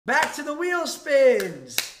Back to the wheel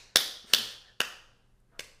spins.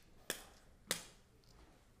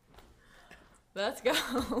 Let's go.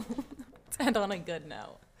 Let's end on a good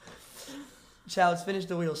note. Chow, let's finish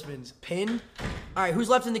the wheel spins. Pin. All right, who's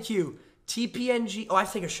left in the queue? TPNG. Oh, I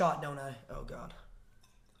have to take a shot, don't I? Oh, God.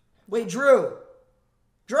 Wait, Drew.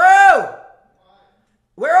 Drew!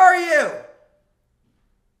 Where are you?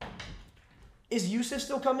 Is Yusuf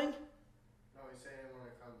still coming? No, he said he didn't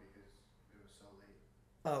want to come because it was so late.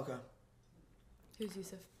 Oh, okay. Who's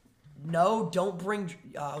Yusuf? No, don't bring...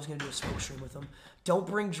 I was going to do a smoke stream with him. Don't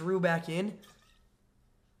bring Drew back in.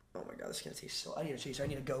 Oh, my God. This is going to taste so... I need a chaser. I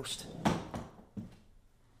need a ghost.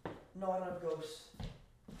 No, I don't have ghosts.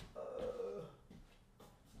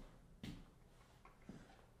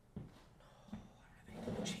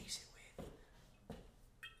 Chase it with.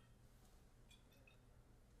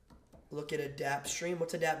 Look at a DAP stream.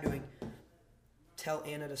 What's a DAP doing? Tell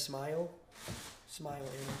Anna to smile. Smile,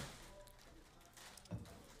 Anna.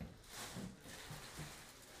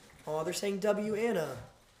 Oh, they're saying W Anna.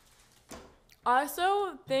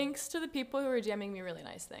 Also, thanks to the people who were jamming me really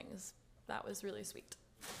nice things. That was really sweet.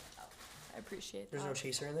 Oh, I appreciate that. There's no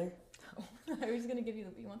chaser in there? Oh, I was going to give you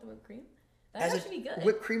the... You want the whipped cream? That As actually be good.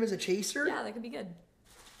 Whipped cream as a chaser? Yeah, that could be good.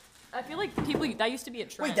 I feel like people... That used to be a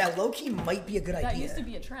trend. Wait, that low-key might be a good idea. That used to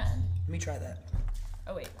be a trend. Let me try that.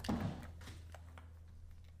 Oh, wait.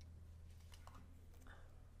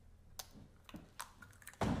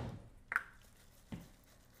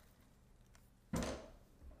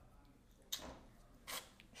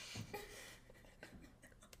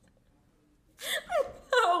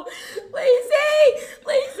 No! Lacy!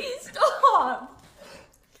 Lacy, stop!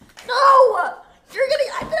 No! You're gonna...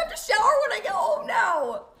 I'm gonna have to shower when I get home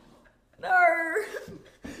now! No!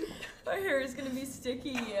 My hair is gonna be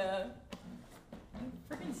sticky.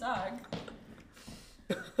 Freaking suck.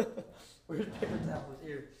 Where's paper towels?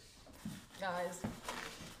 Here. Guys.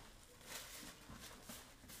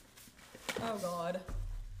 Oh god.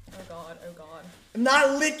 Oh god, oh god. I'm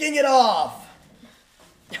not licking it off!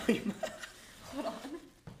 Hold on.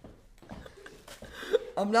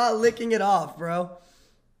 I'm not licking it off, bro.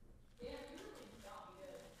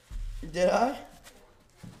 Did I?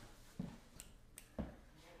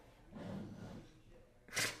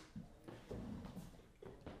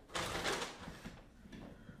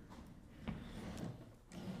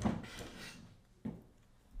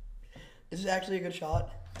 Is this actually a good shot?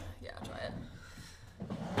 Yeah, try it.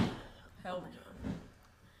 Hell.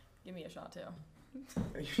 Give me a shot too.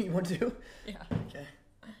 You want to? Yeah. Okay.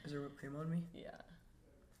 Is there whipped cream on me? Yeah.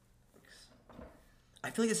 I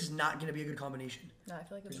feel like this is not going to be a good combination. No, I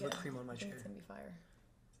feel like it's There's whipped cream on my chair. It's gonna be fire.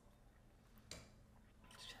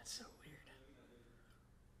 That's so weird.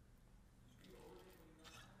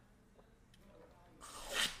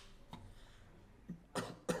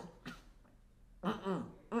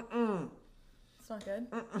 It's not good.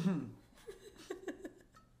 Mm-mm.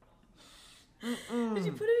 Did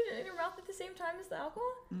you put it in your mouth at the same time as the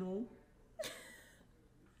alcohol? No.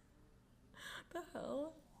 The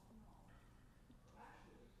hell?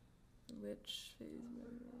 Which phase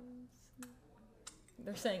members?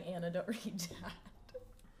 They're saying Anna, don't read that.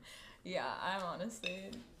 Yeah, I'm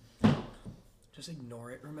honestly. Just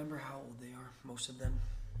ignore it. Remember how old they are, most of them.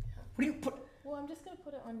 Yeah. What do you put? Well, I'm just gonna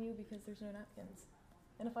put it on you because there's no napkins.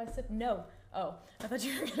 And if I sip, no. Oh, I thought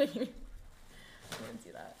you were gonna. I didn't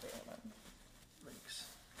see that. Wait, hold on. Thanks.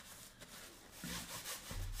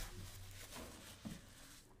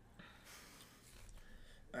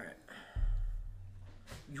 All right.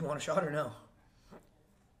 You want a shot or no?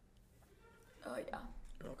 Oh yeah.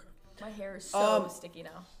 Okay. My hair is so sticky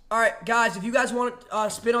now. All right, guys. If you guys want to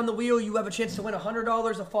spin on the wheel, you have a chance to win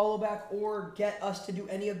 $100, a follow back, or get us to do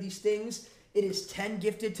any of these things. It is 10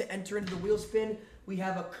 gifted to enter into the wheel spin. We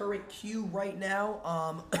have a current queue right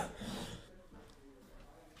now.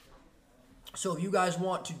 So if you guys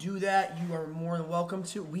want to do that, you are more than welcome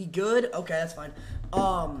to. We good? Okay, that's fine.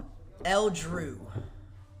 L. Drew.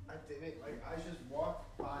 I didn't. Like, I just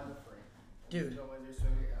walked by the frame. Dude. So when they're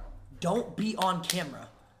swinging out. Don't be on camera.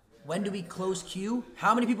 When do we close queue?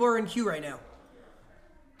 How many people are in queue right now?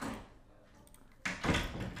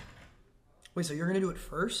 Wait, so you're going to do it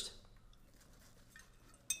first?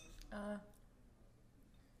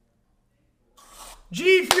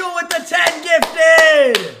 G Fuel with the 10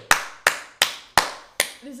 gifted!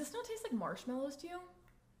 Does this not taste like marshmallows to you?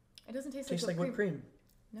 It doesn't taste Tastes like like whipped cream.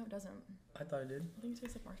 No, it doesn't. I thought it did. I think it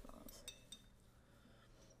tastes like marshmallows.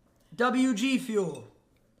 WG Fuel.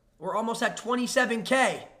 We're almost at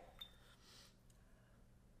 27K.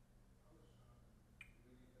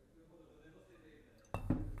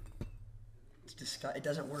 It's disgusting. It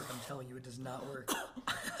doesn't work. I'm telling you, it does not work.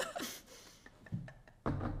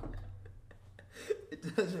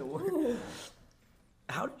 It doesn't work.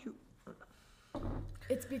 How did you?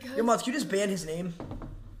 It's because. Your mouth. Can you just ban his name?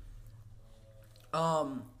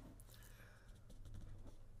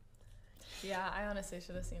 Yeah, I honestly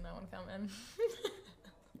should have seen that one coming.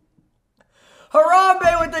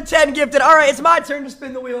 Harambe with the 10 gifted. All right, it's my turn to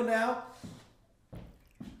spin the wheel now.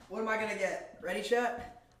 What am I gonna get? Ready,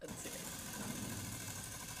 chat? Let's see.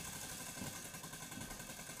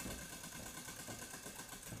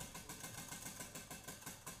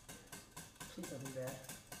 Please don't be bad.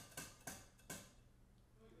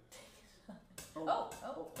 Oh.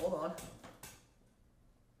 Hold on.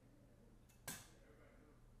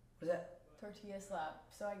 What is that? Tortilla slap.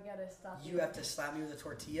 So I gotta stop. You have to slap me with a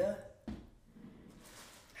tortilla?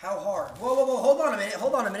 How hard? Whoa. Hold on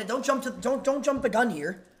a minute. Don't jump the gun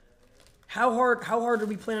here. How hard are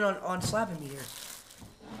we planning on slapping me here?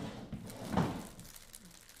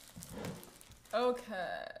 Okay.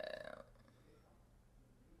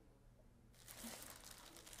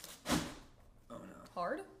 Oh no.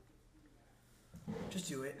 Hard? Just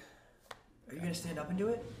do it. Are you gonna stand up and do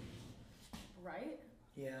it? Right?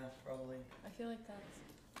 Yeah, probably. I feel like that's.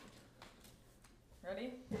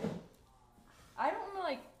 Ready? I don't know,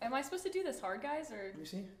 like, am I supposed to do this hard, guys, or? Let me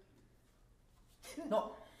see.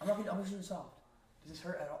 No, I'm gonna do it soft. Does this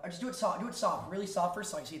hurt at all? I just do it soft. Do it soft. Really soft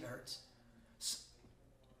first so I can see if it hurts.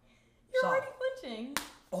 You're Soft. already flinching.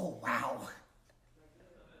 Oh, wow.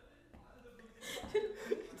 It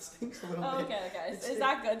stinks a little Oh, bit. okay, guys. Is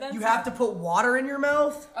that good then? You have to put water in your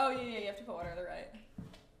mouth? Oh, yeah, you have to put water in the right.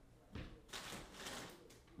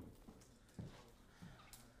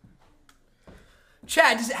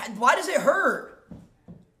 Chad, why does it hurt?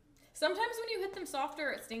 Sometimes when you hit them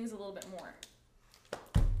softer, it stings a little bit more.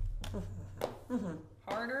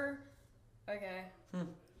 Harder? Okay.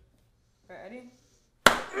 Ready?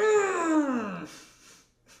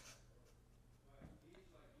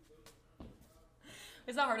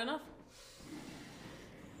 Is that hard enough?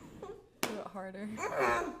 Do it harder.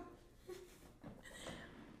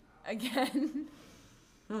 Again.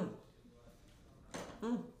 Again?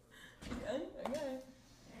 Okay.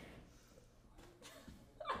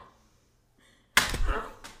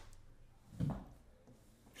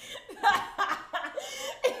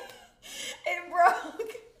 It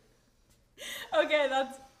broke. Okay,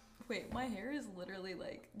 that's. Wait, my hair is literally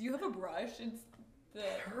like. Do you have a brush? It's the.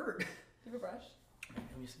 It hurt. Do you have a brush?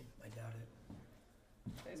 Let me see. I doubt it.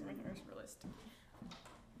 Guys, my hair is really sticky.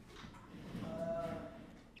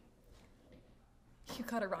 You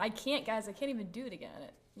gotta. I can't, guys. I can't even do it again.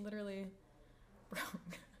 It literally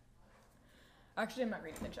broke. Actually, I'm not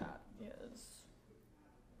reading the chat. Yes.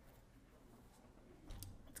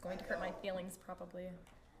 It's going to hurt my feelings, probably.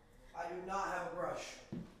 I do not have a brush.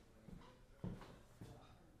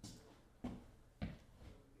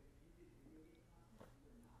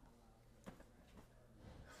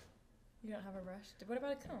 You don't have a brush? What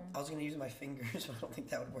about a comb? I was gonna use my fingers, but I don't think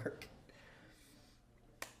that would work.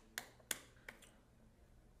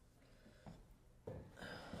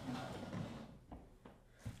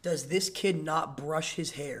 Does this kid not brush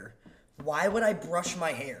his hair? Why would I brush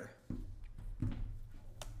my hair?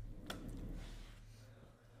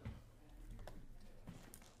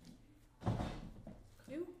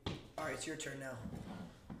 You? All right, it's your turn now.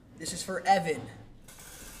 This is for Evan.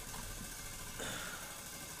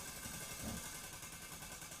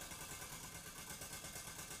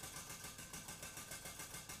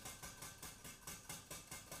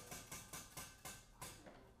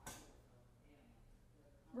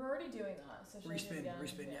 We're already doing that, so should I do it Respin, again?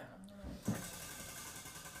 respin, yeah.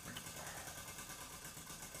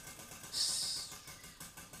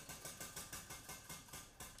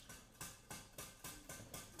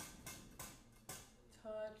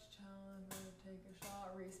 Touch, challenge, take a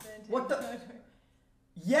shot, respin. What the-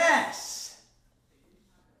 Yes!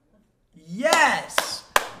 Yes!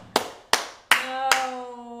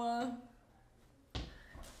 No.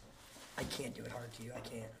 I can't do it hard to you. I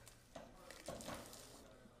can't.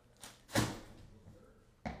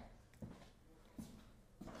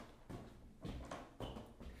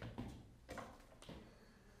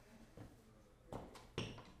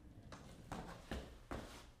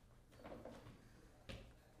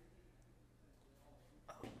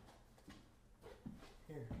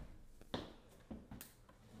 Here.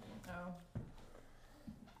 Oh.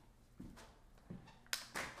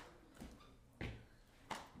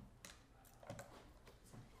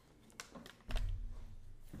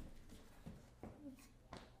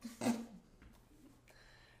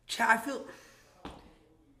 Chat, I feel.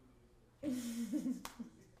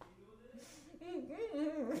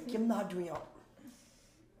 doing y'all.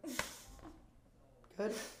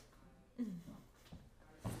 Good.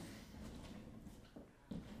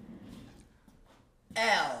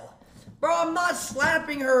 L. Bro, I'm not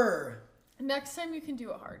slapping her. Next time you can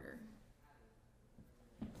do it harder.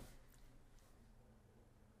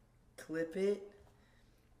 Clip it.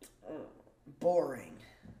 Boring.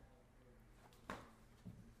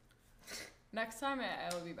 Next time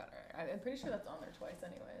it will be better. I'm pretty sure that's on there twice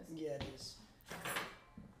anyways. Yeah, it is.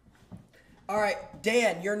 All right,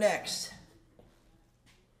 Dan, you're next.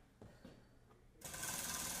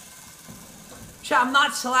 Chat, I'm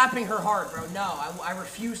not slapping her hard, bro. No, I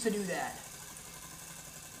refuse to do that.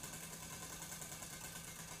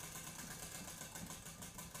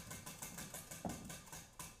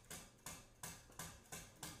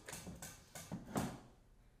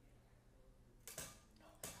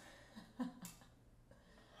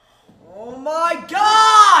 Oh my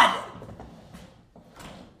God!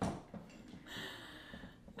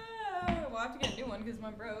 We'll have to get a new one because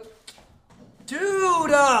mine broke.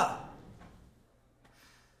 Dude!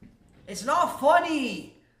 It's not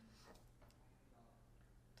funny!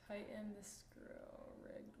 Tighten the screw.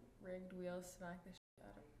 Rigged wheels, smack the shit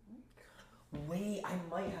out of. Wait, I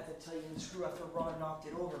might have to tighten the screw after Ron knocked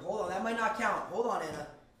it over. Hold on, that might not count. Hold on, Anna.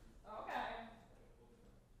 Okay.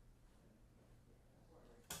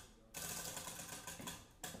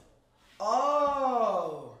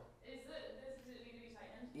 Oh! Does it need to be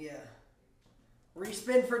tightened? Yeah.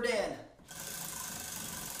 Respin for Dan.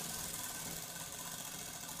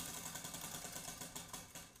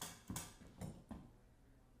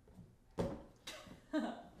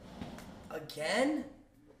 Again?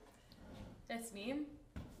 That's me.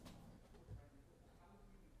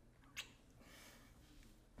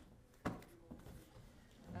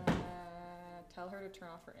 Tell her to turn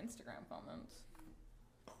off her Instagram comments.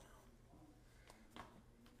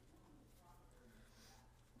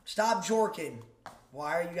 Stop jorking.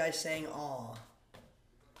 Why are you guys saying aw?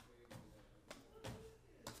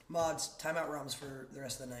 Mods, timeout rums for the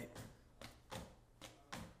rest of the night.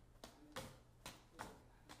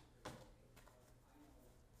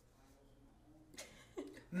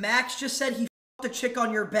 Max just said he f***ed a chick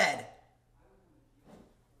on your bed.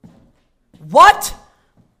 What?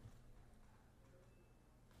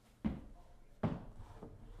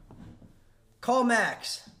 Call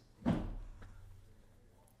Max.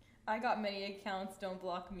 I got many accounts, don't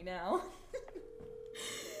block me now.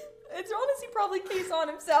 It's honestly probably case on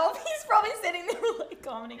himself. He's probably sitting there like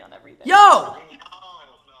commenting on everything. Yo!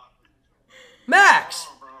 Max!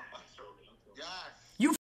 Yes.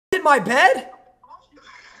 You f***ed in my bed?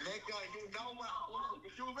 Nigga, you know what?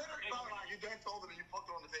 You literally you then told him that you fucked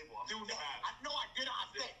her on the table. Dude, no, I didn't. I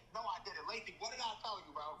said, no, I didn't. Lacy, what did I tell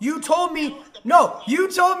you, bro? You told me, no, you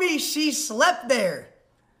told me she slept there.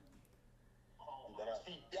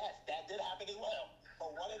 Yes, that did happen as well.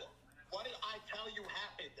 But what did I tell you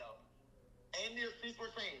happened, though? And your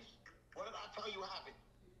secret things. What did I tell you happened?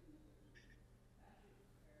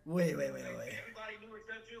 Wait. Everybody knew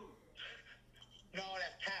except you. No,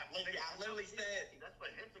 that's cap. I literally said. That's for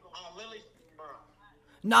him to go. I literally, bro.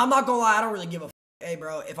 Nah, I'm not gonna lie, I don't really give a f. Hey,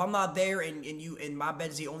 bro, if I'm not there and my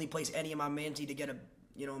bed's the only place any of my mans need to get a,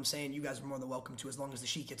 you know what I'm saying, you guys are more than welcome to as long as the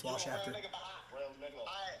sheet gets washed after. Alright,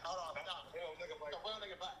 hold on, stop.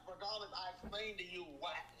 Regardless, I explained to you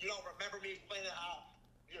what. You don't remember me explaining how,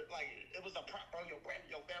 like, it was a prop, bro. Your bed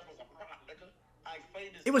was a prop, nigga. I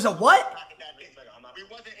explained this. It was a what? We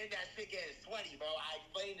wasn't in that shit getting sweaty, bro. I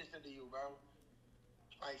explained this to you, bro.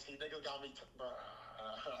 Like, see, niggas got me, bro.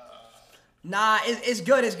 Nah, it's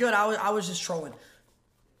good. I was just trolling.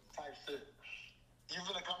 Type shit. You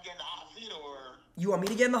gonna come get in the hot seat or? You want me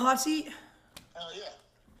to get in the hot seat? Hell yeah.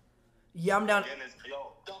 Yeah, I'm down.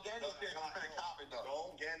 Yo, don't get in this shit. I'm finna cop it, though.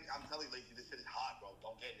 Don't get in. I'm telling you, Lacy, this shit is hot, bro.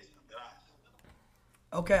 Don't get in this.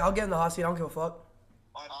 Okay, I'll get in the hot seat. I don't give a fuck.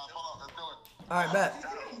 Hold on, let's do it. All right, bet. I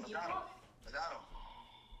got him.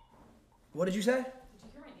 What did you say? Did you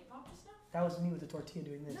hear my knee pop just now? That was me with the tortilla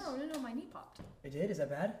doing this. No, my knee popped. It did? Is that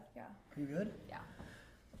bad? Yeah. Are you good? Yeah.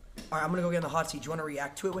 All right, I'm gonna go get in the hot seat. Do you want to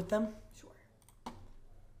react to it with them? Sure.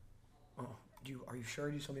 Oh, are you sure?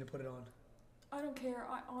 Do you just want me to put it on? I don't care.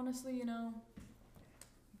 I honestly,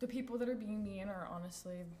 the people that are being mean are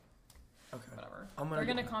honestly Okay. whatever. I'm They're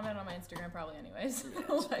gonna comment on my Instagram probably anyways.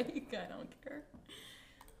 Like, I don't care.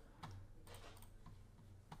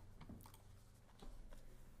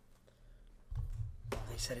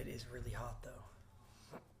 They said it is really hot though.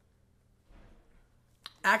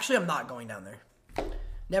 Actually, I'm not going down there.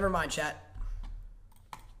 Never mind, chat.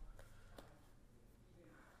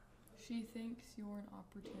 She thinks you're an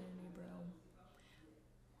opportunity, bro.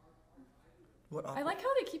 What? I like how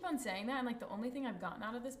they keep on saying that, and like the only thing I've gotten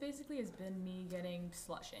out of this basically has been me getting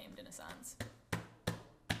slut shamed in a sense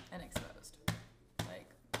and exposed. Like,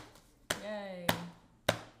 yay.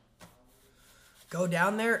 Go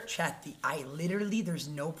down there, chat. There's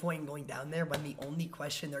no point in going down there when the only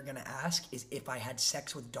question they're gonna ask is if I had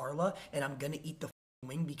sex with Darla, and I'm gonna eat the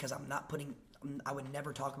wing because I would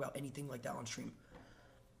never talk about anything like that on stream.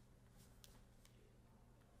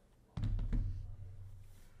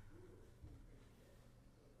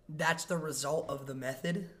 That's the result of the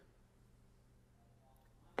method.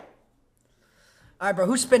 All right, bro.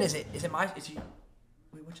 Whose spin is it? Is it my? Is you?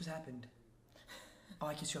 Wait, what just happened? Oh,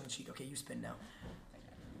 I kissed you on the cheek. Okay, you spin now.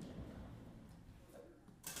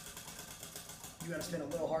 You gotta spin a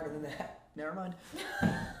little harder than that. Never mind.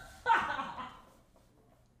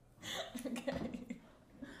 Okay.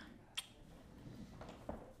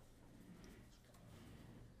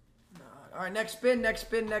 All right, next spin.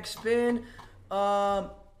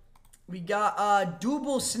 We got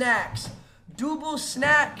Double Snacks. Your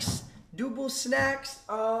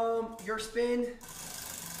spin.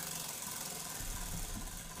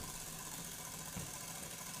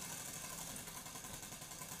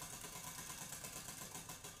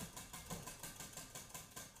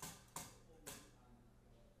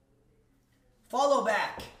 Follow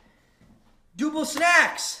back. Double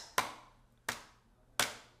Snacks.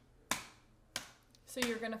 So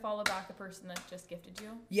you're gonna follow back the person that just gifted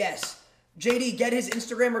you? Yes. JD, get his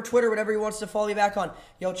Instagram or Twitter, whatever he wants to follow you back on.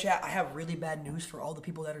 Yo, chat, I have really bad news for all the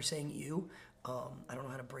people that are saying you. I don't know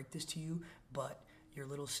how to break this to you, but your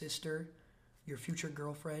little sister, your future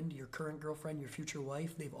girlfriend, your current girlfriend, your future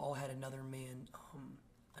wife, they've all had another man's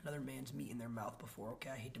meat in their mouth before,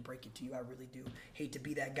 okay? I hate to break it to you. I really do. Hate to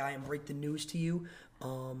be that guy and break the news to you.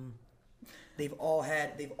 They've all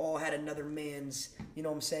had another man's, you know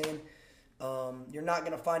what I'm saying? You're not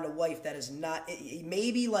going to find a wife that is not,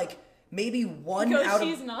 maybe one because out of...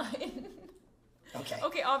 she's 9. Okay.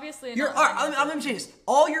 Okay, obviously. All right, I'm going to change this.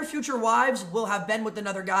 All your future wives will have been with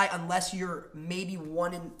another guy unless you're maybe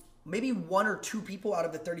one or two people out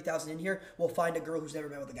of the 30,000 in here will find a girl who's never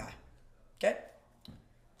been with a guy. Okay?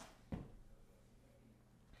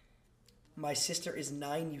 My sister is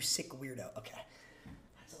 9, you sick weirdo. Okay.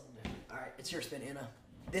 All right, it's your spin, Anna.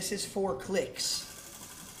 This is 4 clicks.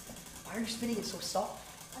 Why are you spinning it so soft?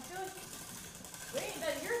 I feel like... Wait,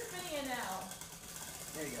 that you're spinning it now.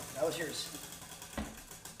 There you go. That was yours.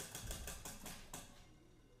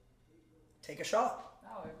 Take a shot.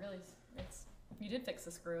 Oh, it's... You did fix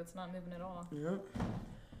the screw. It's not moving at all. Yeah.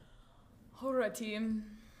 All right, team.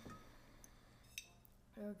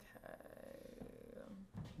 Okay.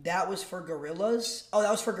 That was for Gorillas. Oh,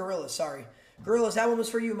 that was for Gorillas. Sorry. Gorillas, that one was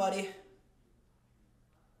for you, Muddy.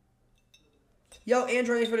 Yo,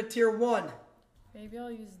 Andrew, thanks for the tier 1. Maybe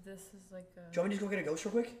I'll use this as like a... Do you want me to just go get a ghost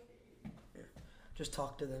real quick? Yeah. Just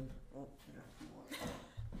talk to them. Oh, yeah.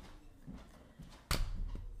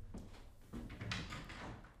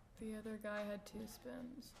 The other guy had 2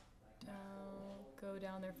 spins. Go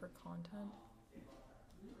down there for content.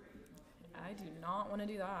 I do not want to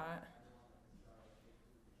do that.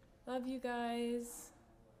 Love you guys.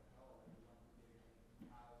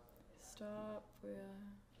 Stop.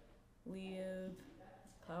 Leave.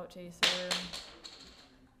 Clout chaser.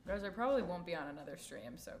 Guys, I probably won't be on another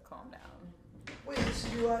stream, so calm down. Wait, this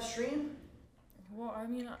is your last stream? Well, I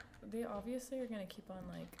mean, they obviously are gonna keep on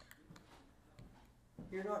like...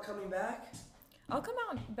 You're not coming back? I'll come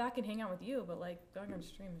out back and hang out with you, but like going on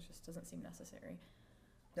stream just doesn't seem necessary.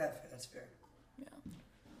 That's fair. Yeah.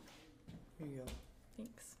 Here you go.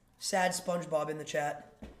 Thanks. Sad SpongeBob in the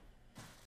chat.